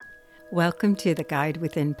Welcome to the Guide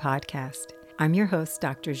Within podcast. I'm your host,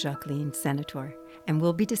 Dr. Jacqueline Senator, and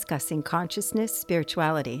we'll be discussing consciousness,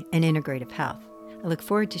 spirituality, and integrative health. I look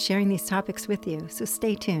forward to sharing these topics with you, so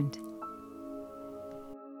stay tuned.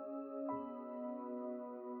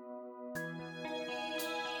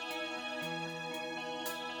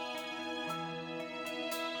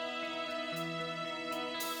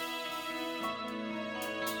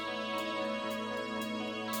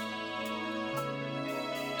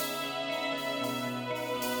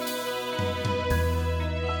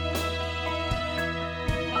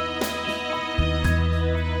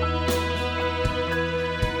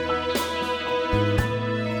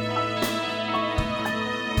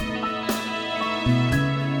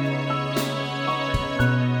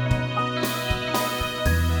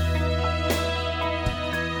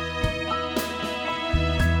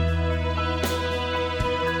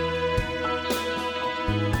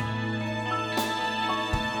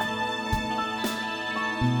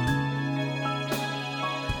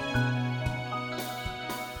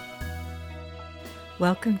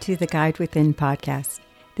 Welcome to the Guide Within podcast.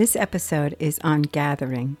 This episode is on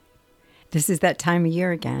gathering. This is that time of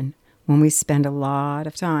year again when we spend a lot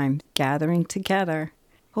of time gathering together,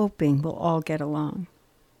 hoping we'll all get along,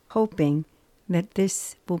 hoping that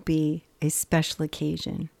this will be a special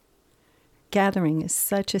occasion. Gathering is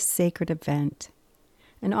such a sacred event,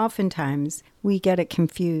 and oftentimes we get it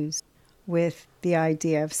confused with the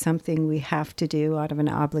idea of something we have to do out of an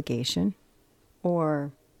obligation,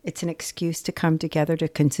 or it's an excuse to come together to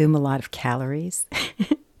consume a lot of calories.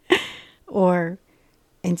 Or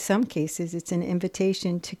in some cases, it's an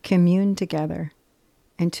invitation to commune together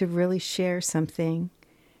and to really share something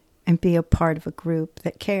and be a part of a group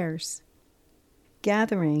that cares.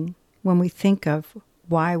 Gathering, when we think of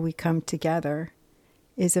why we come together,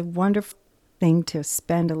 is a wonderful thing to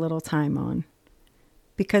spend a little time on,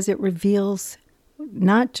 because it reveals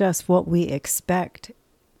not just what we expect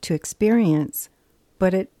to experience,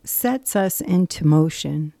 but it sets us into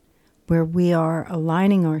motion where we are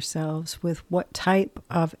aligning ourselves with what type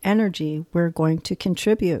of energy we're going to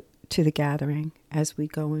contribute to the gathering as we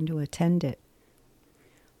go in to attend it.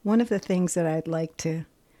 One of the things that I'd like to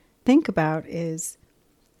think about is,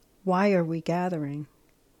 why are we gathering?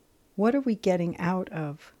 What are we getting out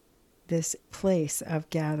of this place of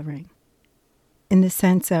gathering? In the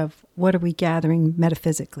sense of, what are we gathering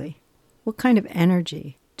metaphysically? What kind of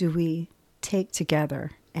energy do we take together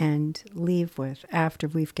and leave with after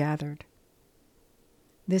we've gathered?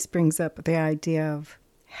 This brings up the idea of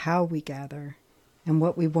how we gather and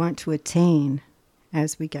what we want to attain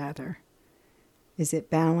as we gather. Is it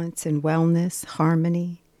balance and wellness,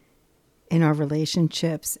 harmony in our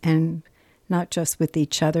relationships, and not just with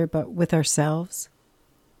each other, but with ourselves?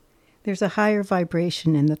 There's a higher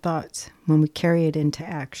vibration in the thoughts when we carry it into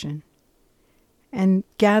action. And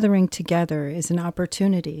gathering together is an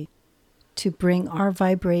opportunity to bring our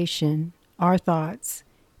vibration, our thoughts,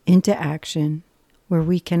 into action where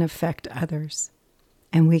we can affect others,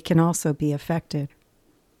 and we can also be affected.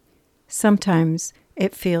 Sometimes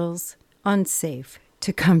it feels unsafe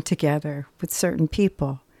to come together with certain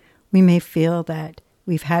people. We may feel that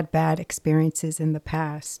we've had bad experiences in the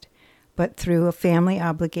past, but through a family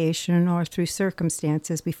obligation or through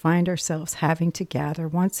circumstances, we find ourselves having to gather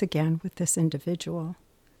once again with this individual.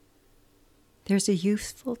 There's a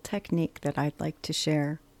useful technique that I'd like to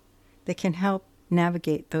share that can help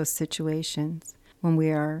navigate those situations when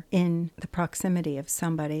we are in the proximity of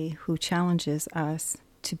somebody who challenges us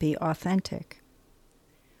to be authentic,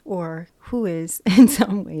 or who is, in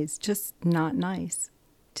some ways, just not nice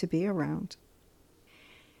to be around.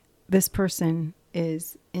 This person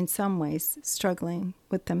is, in some ways, struggling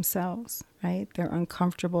with themselves, right? They're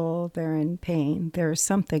uncomfortable, they're in pain, there's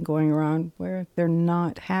something going around where they're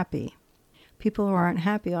not happy. People who aren't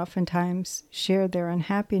happy oftentimes share their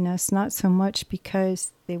unhappiness not so much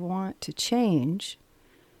because they want to change,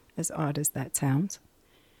 as odd as that sounds,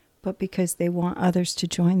 but because they want others to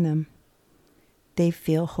join them. They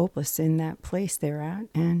feel hopeless in that place they're at,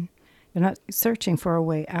 and they're not searching for a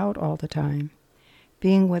way out all the time.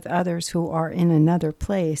 Being with others who are in another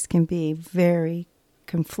place can be very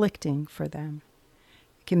conflicting for them.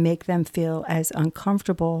 It can make them feel as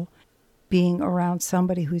uncomfortable being around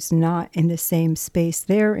somebody who's not in the same space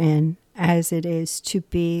they're in as it is to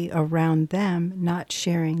be around them not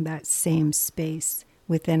sharing that same space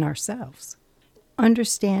within ourselves.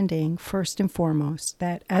 Understanding, first and foremost,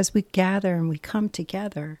 that as we gather and we come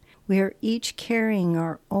together, we are each carrying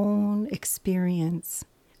our own experience.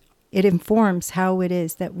 It informs how it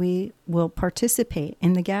is that we will participate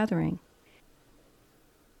in the gathering.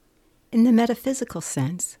 In the metaphysical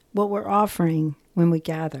sense, what we're offering when we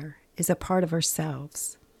gather is a part of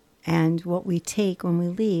ourselves. And what we take when we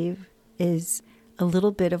leave is a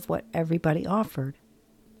little bit of what everybody offered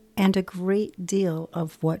and a great deal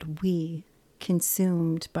of what we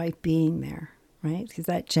consumed by being there, right? Because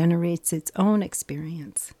that generates its own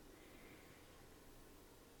experience.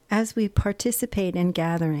 As we participate in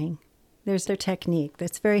gathering, there's a technique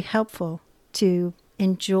that's very helpful to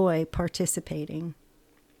enjoy participating.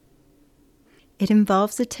 It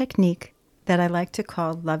involves a technique that I like to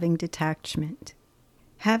call loving detachment.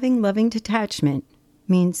 Having loving detachment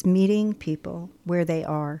means meeting people where they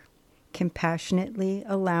are, compassionately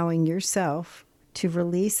allowing yourself to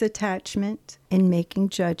release attachment and making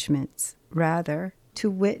judgments, rather to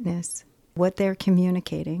witness what they're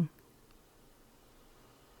communicating.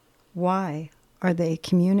 Why are they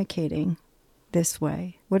communicating this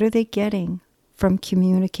way? What are they getting from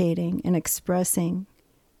communicating and expressing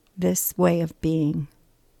this way of being,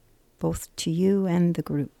 both to you and the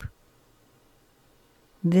group?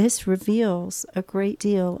 This reveals a great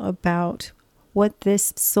deal about what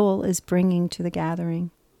this soul is bringing to the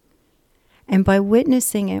gathering. And by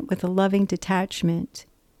witnessing it with a loving detachment,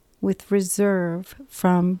 with reserve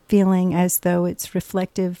from feeling as though it's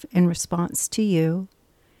reflective in response to you,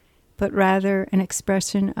 but rather an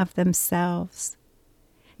expression of themselves,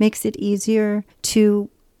 makes it easier to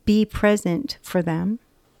be present for them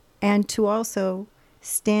and to also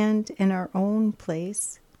stand in our own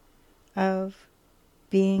place of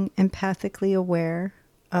being empathically aware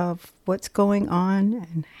of what's going on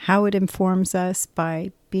and how it informs us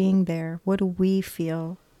by being there. What do we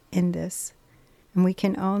feel in this? And we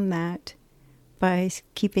can own that by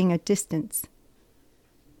keeping a distance.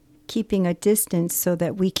 Keeping a distance so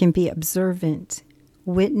that we can be observant,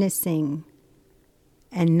 witnessing,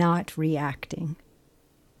 and not reacting.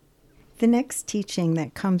 The next teaching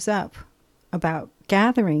that comes up about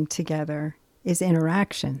gathering together is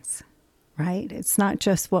interactions, right? It's not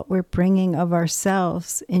just what we're bringing of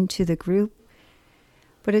ourselves into the group,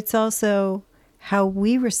 but it's also how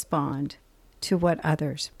we respond to what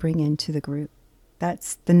others bring into the group.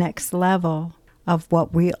 That's the next level of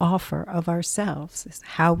what we offer of ourselves, is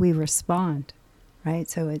how we respond, right?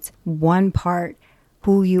 So it's one part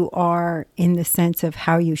who you are in the sense of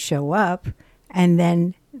how you show up, and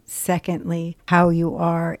then secondly, how you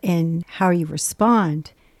are in how you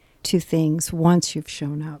respond to things once you've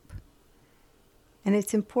shown up. And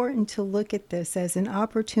it's important to look at this as an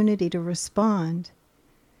opportunity to respond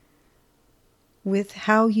with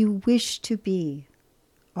how you wish to be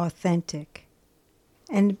authentic.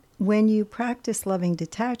 And when you practice loving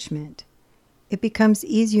detachment, it becomes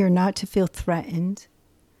easier not to feel threatened,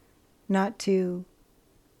 not to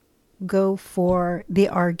go for the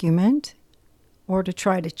argument or to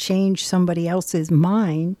try to change somebody else's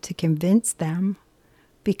mind to convince them,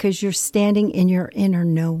 because you're standing in your inner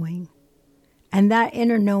knowing. And that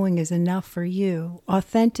inner knowing is enough for you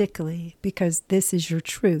authentically, because this is your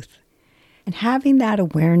truth. And having that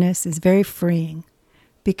awareness is very freeing,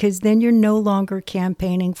 because then you're no longer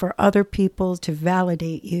campaigning for other people to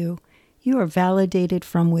validate you. You are validated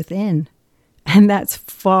from within. And that's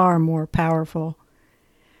far more powerful.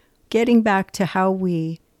 Getting back to how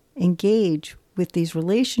we engage with these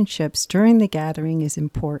relationships during the gathering is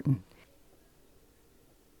important.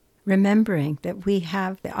 Remembering that we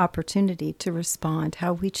have the opportunity to respond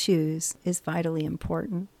how we choose is vitally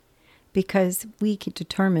important, because we can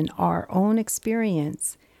determine our own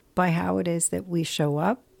experience by how it is that we show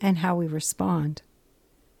up and how we respond.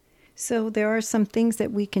 So there are some things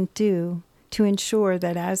that we can do to ensure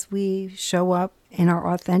that as we show up in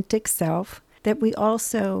our authentic self, that we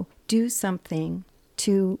also do something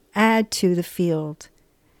to add to the field.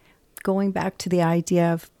 Going back to the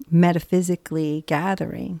idea of metaphysically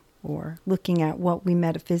gathering, or looking at what we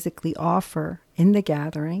metaphysically offer in the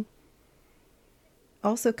gathering,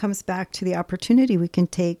 also comes back to the opportunity we can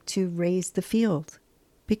take to raise the field.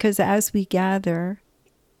 Because as we gather,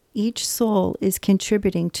 each soul is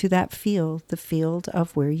contributing to that field, the field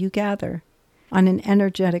of where you gather. On an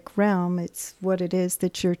energetic realm, it's what it is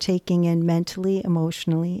that you're taking in mentally,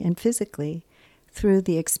 emotionally, and physically through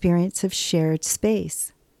the experience of shared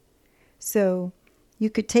space. So you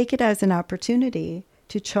could take it as an opportunity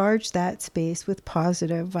to charge that space with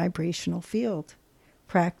positive vibrational field,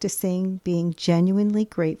 practicing being genuinely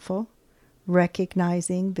grateful,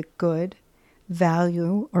 recognizing the good,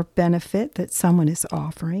 value, or benefit that someone is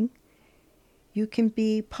offering. You can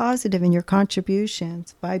be positive in your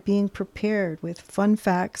contributions by being prepared with fun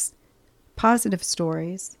facts, positive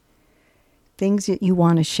stories, things that you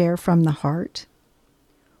want to share from the heart,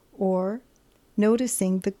 or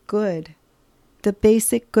noticing the good, the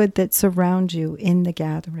basic good that surrounds you in the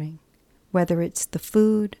gathering, whether it's the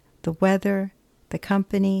food, the weather, the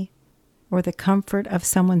company, or the comfort of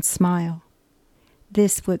someone's smile.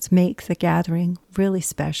 This what makes the gathering really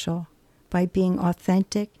special, by being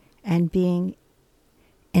authentic and being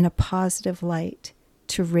in a positive light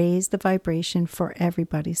to raise the vibration for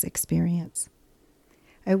everybody's experience.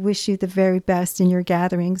 I wish you the very best in your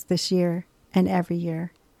gatherings this year and every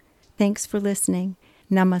year. Thanks for listening.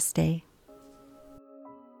 Namaste.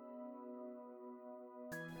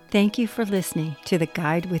 Thank you for listening to the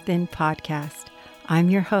Guide Within podcast. I'm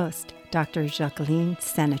your host, Dr. Jacqueline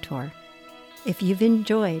Senator. If you've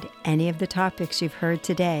enjoyed any of the topics you've heard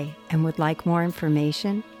today and would like more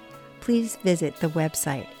information, please visit the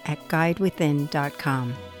website at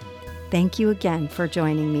guidewithin.com. Thank you again for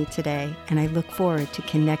joining me today, and I look forward to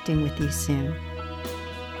connecting with you soon.